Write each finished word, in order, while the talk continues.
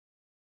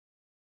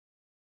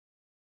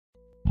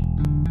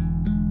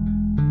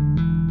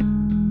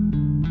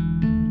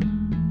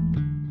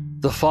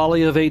The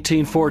Folly of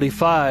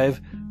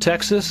 1845,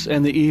 Texas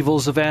and the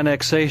Evils of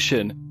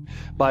Annexation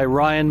by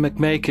Ryan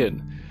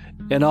McMaken,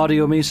 an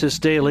Audio Mises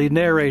Daily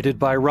narrated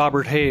by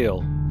Robert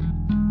Hale.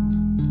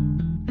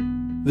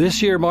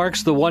 This year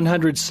marks the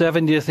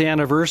 170th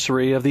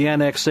anniversary of the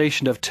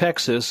annexation of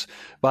Texas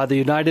by the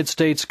United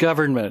States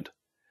government.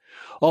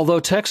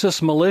 Although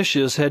Texas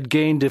militias had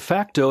gained de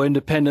facto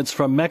independence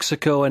from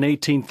Mexico in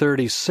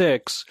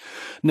 1836,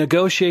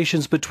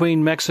 negotiations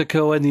between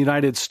Mexico and the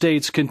United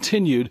States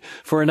continued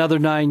for another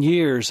 9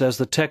 years as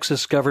the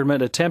Texas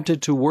government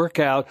attempted to work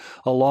out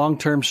a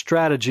long-term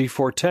strategy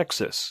for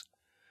Texas.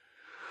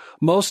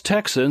 Most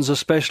Texans,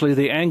 especially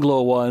the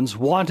Anglo ones,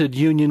 wanted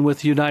union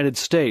with the United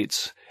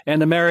States,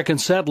 and American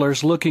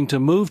settlers looking to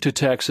move to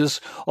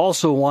Texas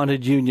also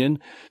wanted union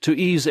to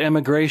ease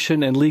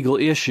emigration and legal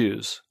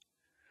issues.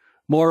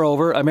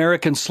 Moreover,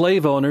 American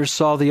slave owners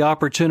saw the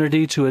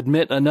opportunity to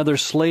admit another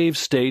slave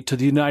state to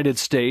the United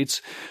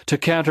States to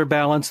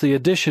counterbalance the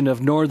addition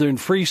of northern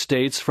free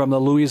states from the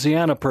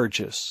Louisiana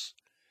Purchase.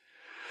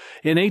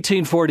 In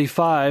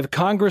 1845,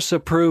 Congress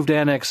approved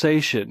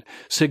annexation,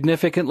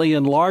 significantly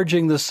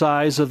enlarging the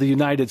size of the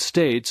United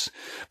States,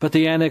 but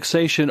the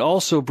annexation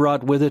also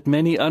brought with it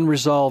many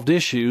unresolved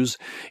issues,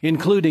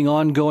 including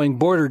ongoing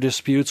border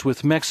disputes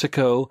with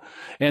Mexico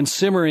and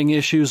simmering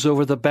issues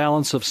over the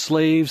balance of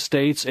slave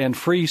states and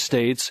free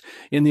states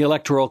in the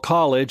Electoral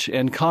College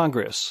and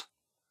Congress.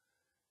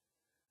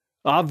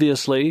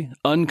 Obviously,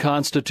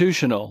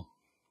 unconstitutional.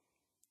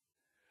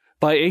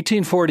 By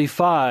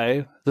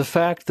 1845, the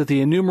fact that the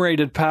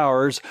enumerated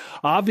powers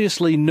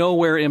obviously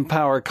nowhere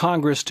empower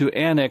Congress to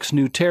annex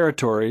new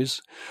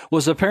territories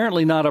was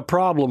apparently not a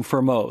problem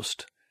for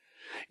most.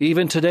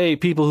 Even today,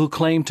 people who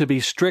claim to be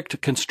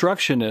strict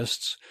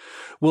constructionists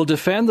will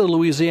defend the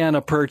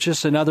Louisiana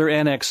Purchase and other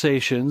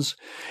annexations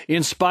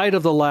in spite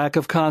of the lack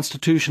of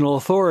constitutional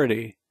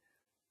authority.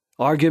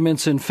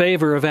 Arguments in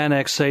favor of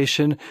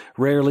annexation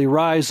rarely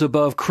rise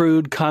above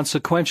crude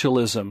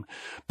consequentialism,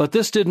 but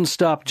this didn't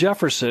stop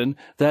Jefferson,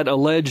 that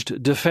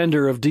alleged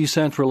defender of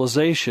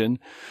decentralization,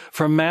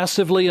 from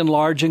massively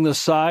enlarging the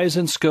size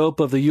and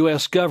scope of the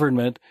U.S.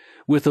 government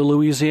with the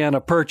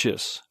Louisiana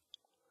Purchase.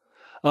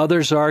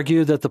 Others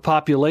argue that the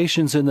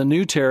populations in the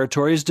new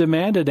territories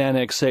demanded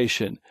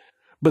annexation,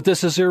 but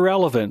this is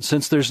irrelevant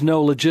since there's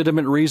no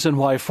legitimate reason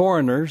why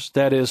foreigners,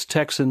 that is,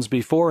 Texans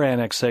before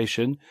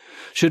annexation,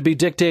 should be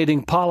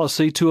dictating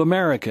policy to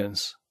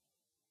Americans.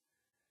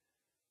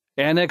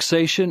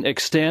 Annexation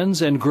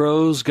extends and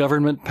grows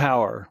government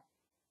power.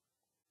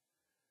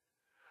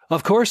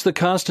 Of course, the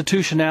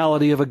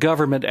constitutionality of a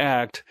government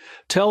act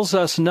tells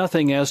us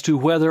nothing as to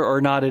whether or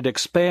not it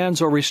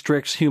expands or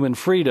restricts human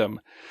freedom.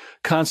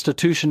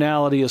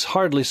 Constitutionality is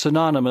hardly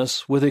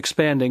synonymous with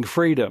expanding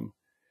freedom.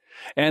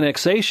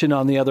 Annexation,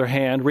 on the other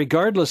hand,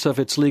 regardless of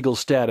its legal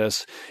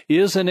status,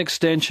 is an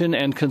extension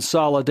and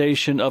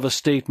consolidation of a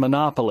state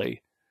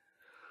monopoly.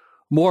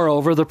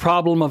 Moreover, the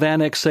problem of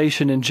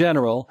annexation in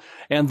general,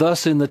 and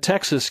thus in the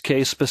Texas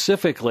case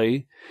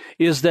specifically,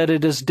 is that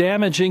it is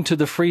damaging to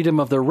the freedom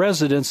of the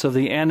residents of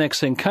the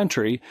annexing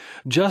country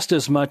just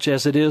as much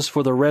as it is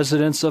for the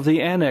residents of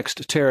the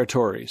annexed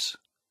territories.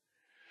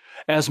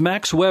 As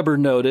Max Weber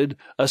noted,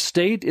 a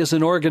state is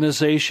an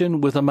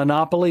organization with a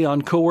monopoly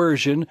on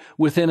coercion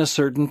within a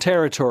certain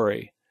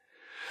territory.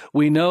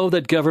 We know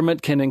that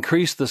government can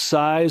increase the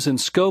size and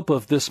scope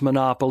of this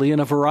monopoly in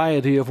a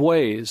variety of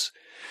ways.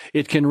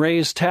 It can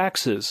raise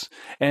taxes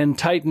and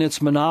tighten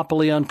its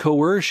monopoly on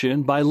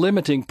coercion by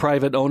limiting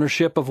private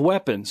ownership of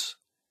weapons.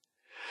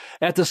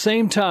 At the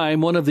same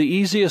time, one of the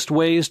easiest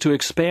ways to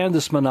expand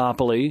this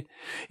monopoly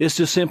is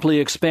to simply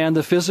expand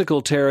the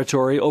physical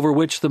territory over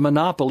which the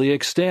monopoly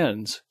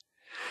extends.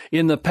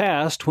 In the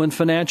past, when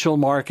financial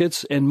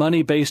markets and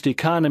money-based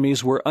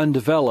economies were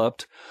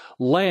undeveloped,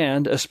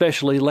 land,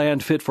 especially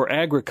land fit for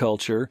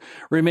agriculture,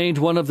 remained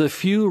one of the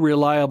few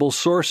reliable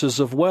sources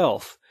of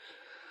wealth.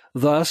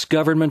 Thus,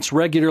 governments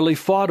regularly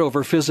fought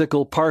over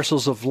physical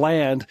parcels of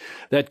land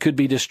that could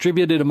be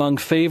distributed among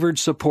favored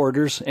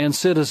supporters and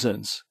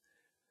citizens.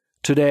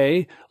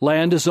 Today,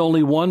 land is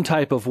only one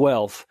type of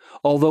wealth,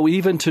 although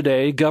even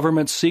today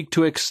governments seek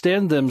to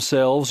extend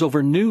themselves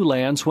over new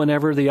lands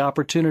whenever the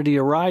opportunity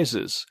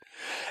arises,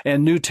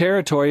 and new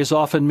territories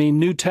often mean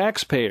new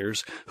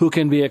taxpayers who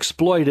can be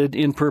exploited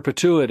in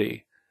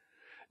perpetuity.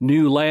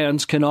 New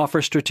lands can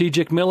offer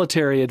strategic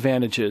military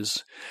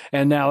advantages,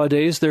 and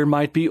nowadays there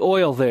might be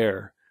oil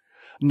there.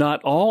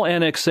 Not all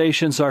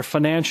annexations are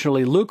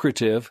financially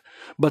lucrative,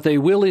 but they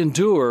will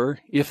endure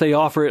if they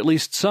offer at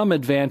least some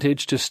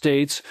advantage to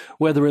states,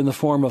 whether in the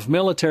form of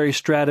military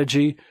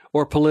strategy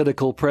or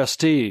political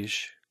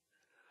prestige.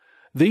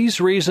 These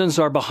reasons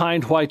are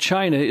behind why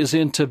China is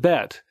in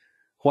Tibet,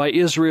 why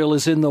Israel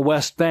is in the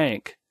West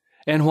Bank,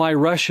 and why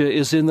Russia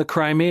is in the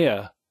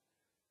Crimea.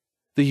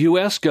 The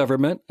U.S.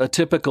 government, a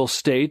typical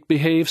state,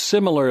 behaves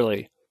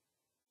similarly.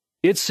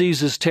 It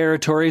seizes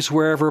territories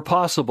wherever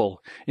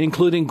possible,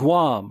 including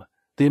Guam,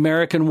 the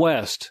American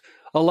West,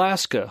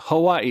 Alaska,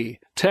 Hawaii,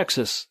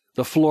 Texas,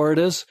 the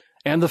Floridas,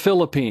 and the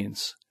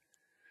Philippines.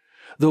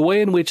 The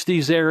way in which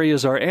these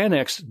areas are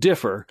annexed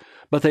differ,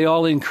 but they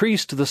all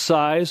increased the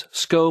size,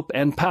 scope,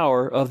 and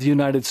power of the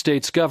United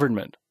States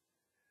government.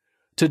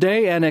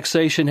 Today,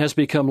 annexation has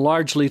become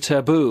largely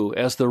taboo,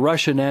 as the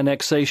Russian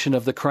annexation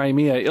of the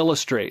Crimea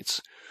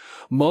illustrates.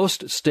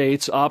 Most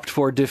states opt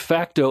for de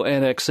facto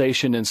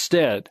annexation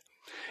instead.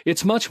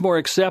 It's much more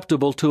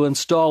acceptable to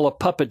install a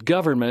puppet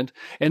government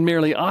and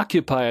merely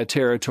occupy a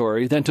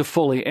territory than to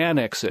fully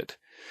annex it.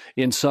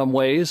 In some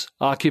ways,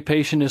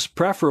 occupation is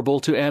preferable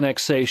to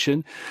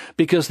annexation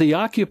because the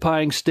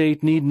occupying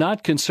state need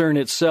not concern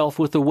itself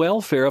with the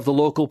welfare of the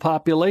local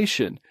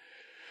population.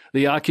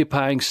 The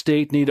occupying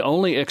state need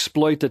only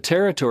exploit the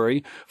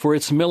territory for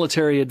its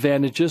military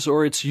advantages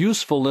or its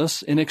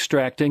usefulness in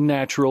extracting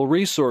natural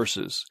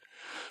resources.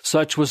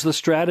 Such was the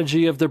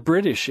strategy of the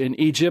British in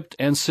Egypt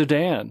and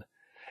Sudan,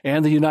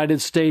 and the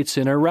United States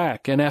in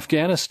Iraq and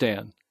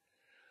Afghanistan.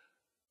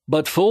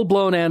 But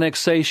full-blown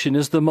annexation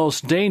is the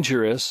most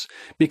dangerous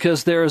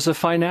because there is a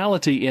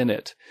finality in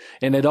it,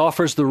 and it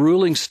offers the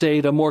ruling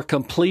state a more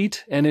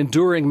complete and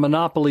enduring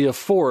monopoly of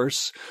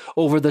force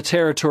over the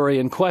territory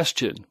in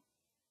question.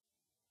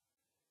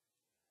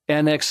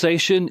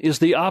 Annexation is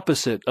the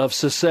opposite of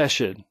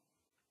secession.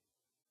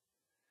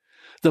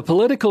 The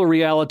political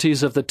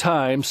realities of the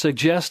time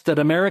suggest that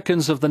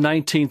Americans of the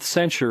 19th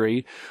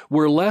century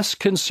were less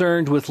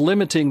concerned with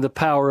limiting the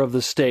power of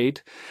the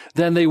state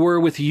than they were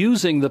with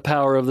using the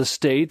power of the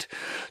state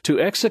to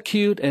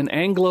execute an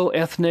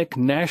Anglo-ethnic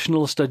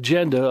nationalist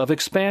agenda of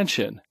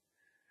expansion.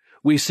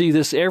 We see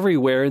this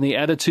everywhere in the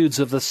attitudes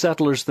of the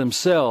settlers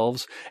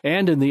themselves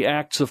and in the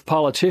acts of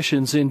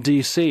politicians in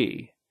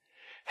D.C.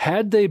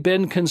 Had they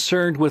been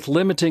concerned with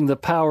limiting the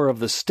power of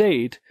the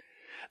state,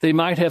 they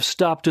might have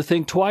stopped to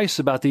think twice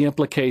about the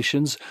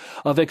implications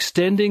of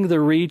extending the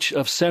reach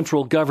of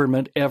central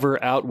government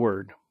ever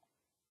outward.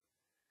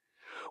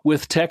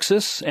 With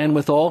Texas and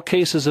with all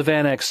cases of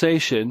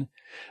annexation,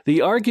 the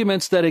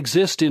arguments that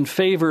exist in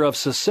favor of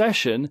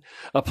secession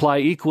apply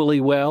equally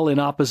well in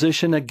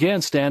opposition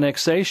against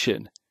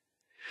annexation.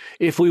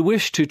 If we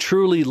wish to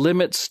truly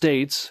limit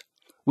states,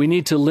 we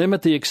need to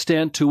limit the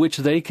extent to which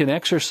they can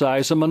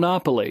exercise a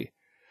monopoly.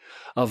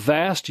 A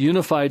vast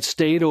unified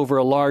state over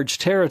a large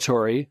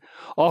territory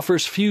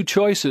offers few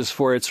choices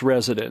for its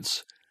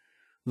residents.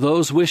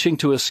 Those wishing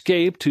to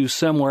escape to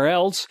somewhere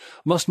else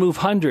must move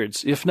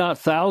hundreds, if not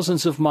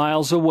thousands of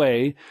miles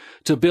away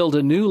to build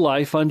a new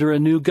life under a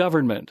new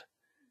government.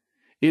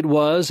 It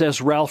was,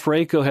 as Ralph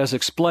Raico has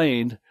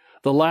explained,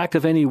 the lack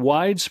of any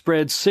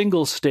widespread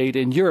single state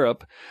in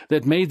Europe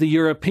that made the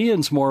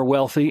Europeans more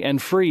wealthy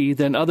and free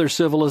than other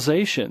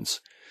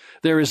civilizations.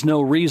 There is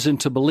no reason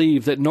to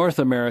believe that North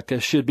America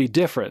should be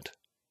different.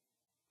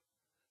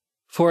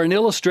 For an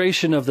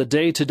illustration of the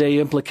day-to-day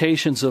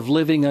implications of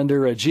living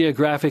under a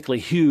geographically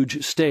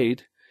huge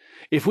state,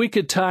 if we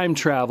could time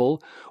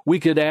travel, we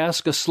could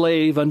ask a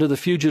slave under the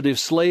fugitive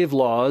slave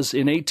laws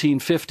in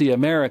 1850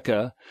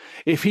 America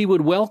if he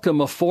would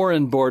welcome a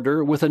foreign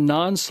border with a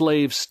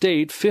non-slave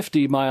state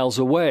 50 miles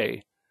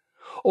away.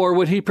 Or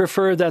would he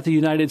prefer that the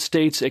United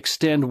States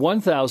extend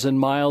 1,000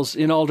 miles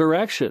in all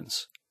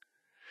directions?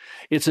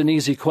 It's an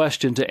easy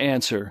question to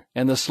answer,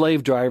 and the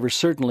slave driver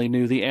certainly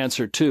knew the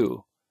answer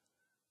too.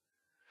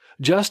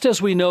 Just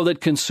as we know that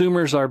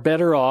consumers are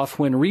better off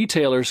when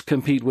retailers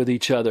compete with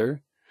each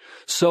other,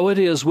 so it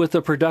is with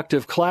the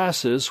productive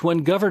classes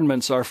when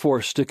governments are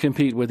forced to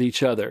compete with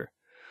each other.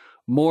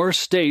 More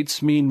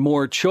states mean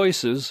more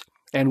choices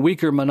and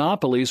weaker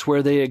monopolies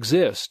where they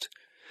exist.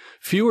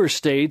 Fewer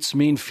states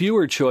mean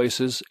fewer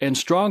choices and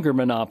stronger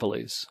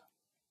monopolies.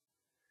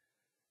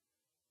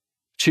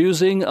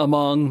 Choosing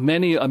among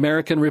many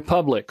American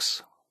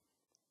republics.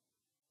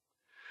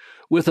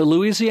 With the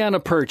Louisiana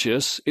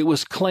Purchase, it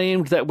was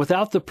claimed that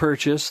without the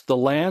purchase, the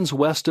lands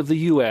west of the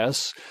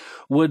U.S.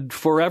 would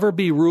forever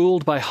be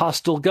ruled by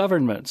hostile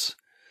governments.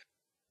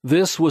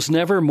 This was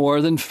never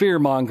more than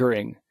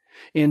fear-mongering.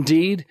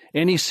 Indeed,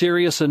 any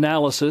serious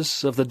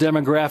analysis of the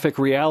demographic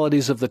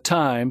realities of the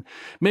time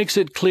makes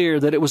it clear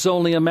that it was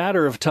only a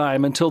matter of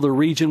time until the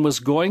region was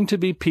going to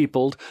be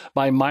peopled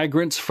by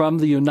migrants from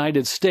the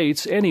United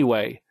States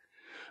anyway.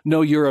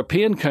 No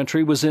European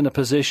country was in a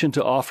position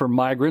to offer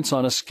migrants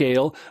on a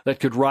scale that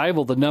could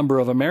rival the number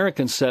of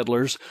American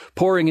settlers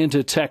pouring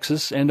into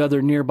Texas and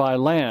other nearby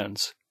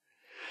lands.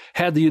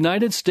 Had the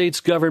United States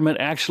government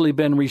actually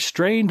been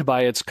restrained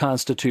by its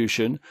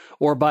Constitution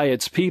or by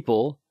its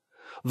people,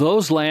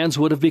 those lands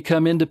would have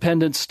become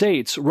independent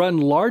states run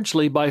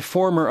largely by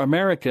former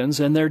Americans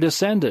and their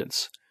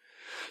descendants.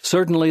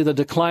 Certainly the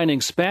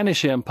declining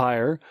Spanish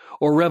Empire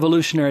or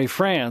revolutionary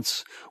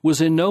France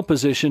was in no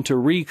position to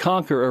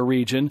reconquer a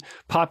region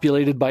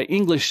populated by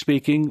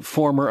English-speaking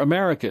former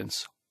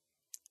Americans.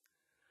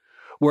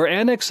 Were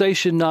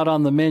annexation not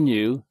on the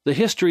menu, the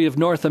history of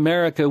North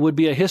America would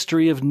be a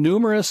history of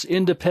numerous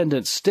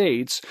independent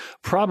states,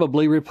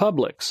 probably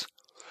republics,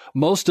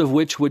 most of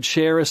which would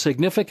share a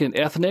significant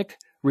ethnic,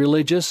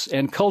 religious,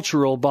 and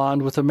cultural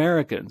bond with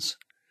Americans.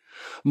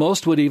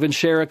 Most would even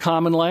share a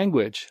common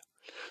language.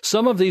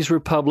 Some of these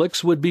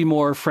republics would be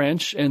more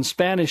French and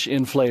Spanish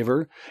in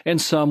flavor, and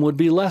some would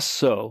be less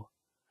so.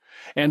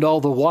 And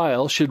all the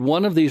while, should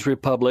one of these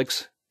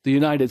republics, the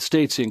United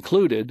States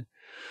included,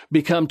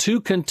 become too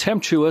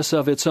contemptuous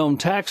of its own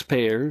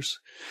taxpayers,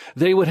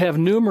 they would have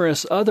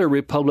numerous other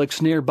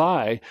republics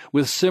nearby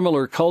with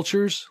similar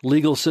cultures,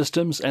 legal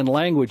systems, and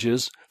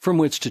languages from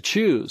which to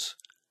choose.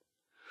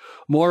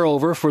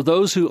 Moreover, for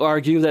those who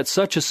argue that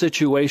such a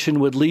situation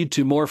would lead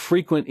to more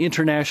frequent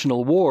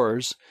international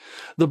wars,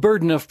 the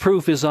burden of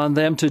proof is on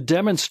them to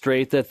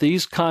demonstrate that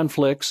these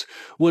conflicts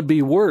would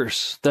be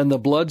worse than the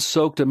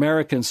blood-soaked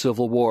American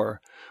Civil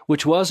War,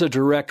 which was a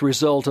direct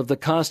result of the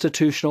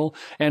constitutional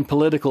and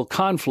political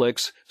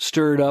conflicts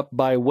stirred up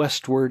by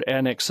westward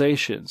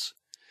annexations.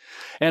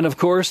 And of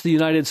course, the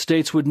United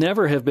States would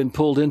never have been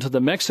pulled into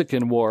the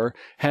Mexican War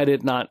had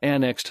it not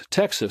annexed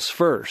Texas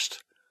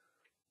first.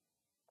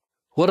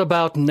 What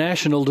about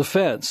national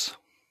defense?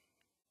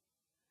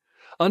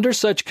 Under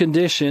such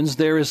conditions,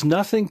 there is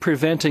nothing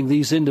preventing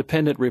these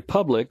independent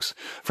republics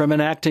from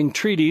enacting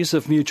treaties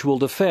of mutual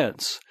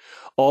defense.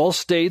 All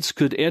states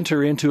could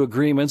enter into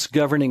agreements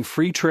governing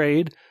free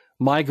trade,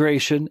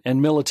 migration,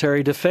 and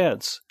military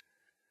defense.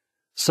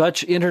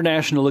 Such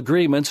international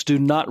agreements do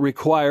not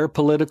require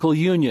political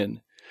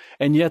union,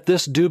 and yet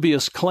this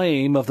dubious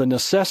claim of the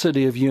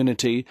necessity of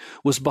unity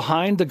was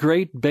behind the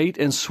great bait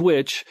and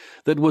switch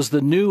that was the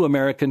new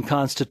American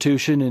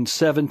Constitution in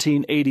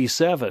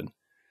 1787.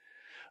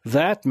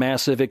 That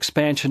massive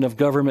expansion of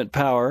government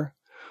power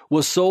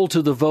was sold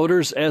to the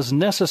voters as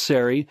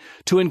necessary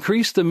to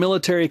increase the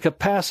military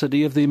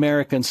capacity of the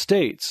American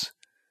states.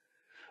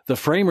 The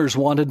framers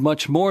wanted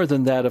much more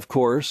than that, of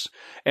course,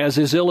 as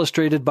is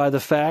illustrated by the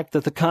fact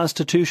that the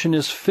Constitution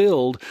is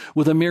filled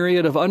with a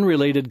myriad of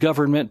unrelated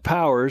government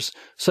powers,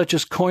 such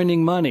as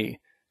coining money,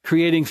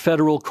 creating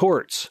federal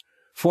courts,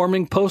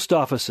 forming post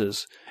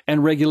offices,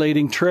 and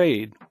regulating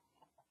trade.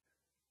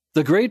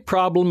 The great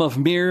problem of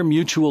mere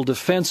mutual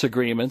defense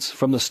agreements,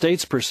 from the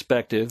state's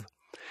perspective,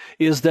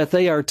 is that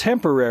they are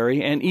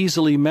temporary and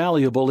easily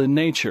malleable in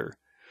nature.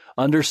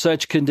 Under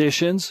such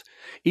conditions,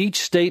 each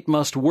state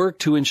must work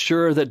to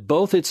ensure that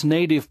both its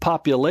native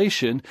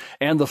population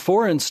and the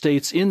foreign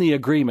states in the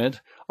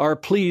agreement are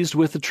pleased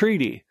with the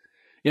treaty.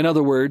 In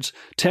other words,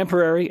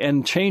 temporary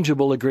and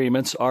changeable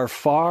agreements are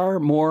far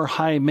more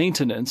high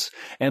maintenance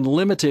and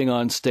limiting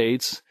on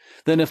states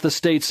than if the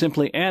state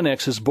simply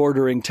annexes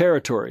bordering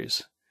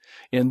territories.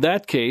 In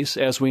that case,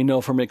 as we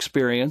know from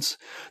experience,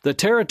 the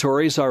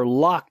territories are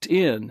locked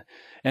in,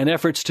 and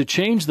efforts to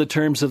change the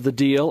terms of the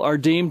deal are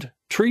deemed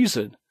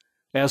treason,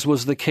 as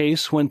was the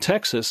case when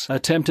Texas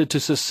attempted to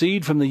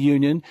secede from the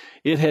Union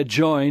it had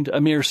joined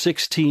a mere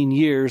 16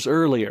 years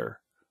earlier.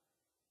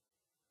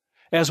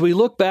 As we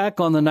look back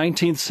on the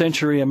 19th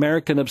century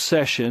American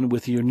obsession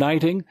with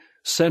uniting,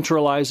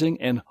 centralizing,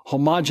 and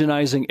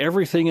homogenizing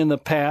everything in the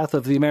path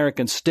of the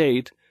American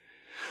state,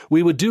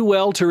 we would do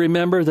well to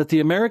remember that the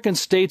American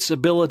state's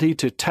ability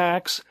to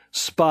tax,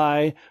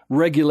 spy,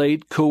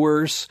 regulate,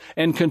 coerce,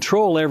 and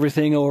control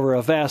everything over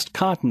a vast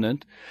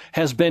continent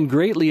has been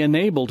greatly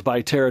enabled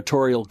by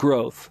territorial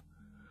growth.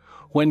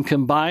 When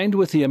combined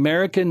with the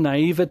American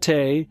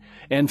naivete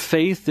and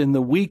faith in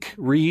the weak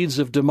reeds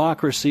of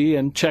democracy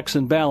and checks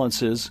and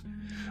balances,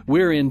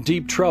 we're in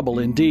deep trouble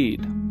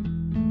indeed.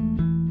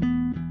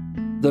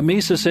 The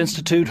Mises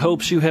Institute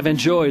hopes you have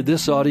enjoyed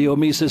this audio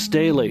Mises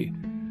Daily.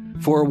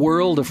 For a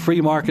world of free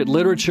market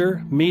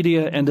literature,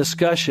 media, and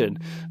discussion,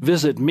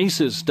 visit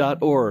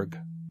Mises.org.